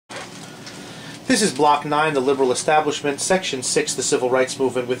This is Block 9, The Liberal Establishment, Section 6, The Civil Rights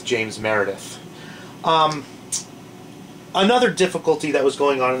Movement, with James Meredith. Another difficulty that was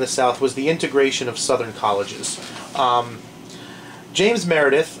going on in the South was the integration of Southern colleges. James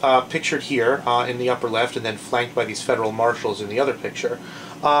Meredith, pictured here in the upper left and then flanked by these federal marshals in the other picture,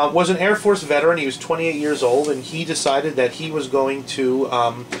 was an Air Force veteran. He was 28 years old, and he decided that he was going to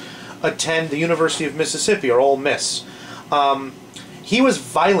attend the University of Mississippi, or Ole Miss. He was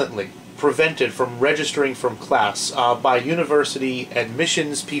violently prevented from registering from class by university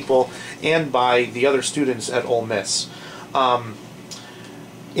admissions people and by the other students at Ole Miss in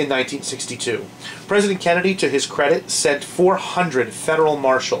 1962. President Kennedy, to his credit, sent 400 federal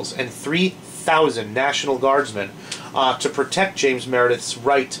marshals and 3,000 National Guardsmen to protect James Meredith's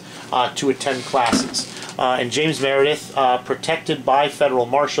right to attend classes. And James Meredith, protected by federal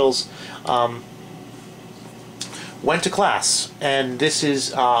marshals, went to class, and this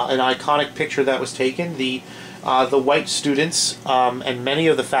is an iconic picture that was taken. The white students and many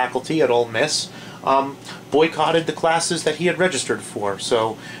of the faculty at Ole Miss boycotted the classes that he had registered for.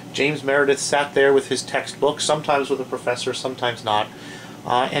 So James Meredith sat there with his textbook, sometimes with a professor, sometimes not,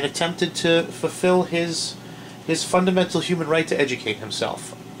 and attempted to fulfill his fundamental human right to educate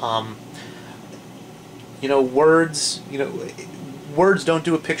himself. Words don't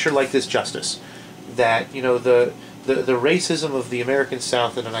do a picture like this justice. That the racism of the American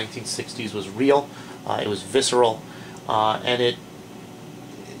South in the 1960s was real, it was visceral, and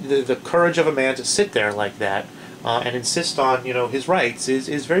the courage of a man to sit there like that and insist on his rights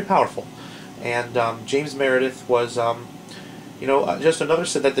is very powerful. And James Meredith was just another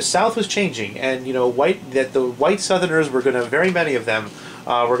said that the South was changing, and that the white Southerners were very many of them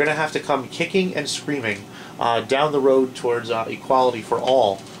were going to have to come kicking and screaming down the road towards equality for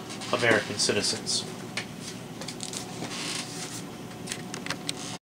all American citizens.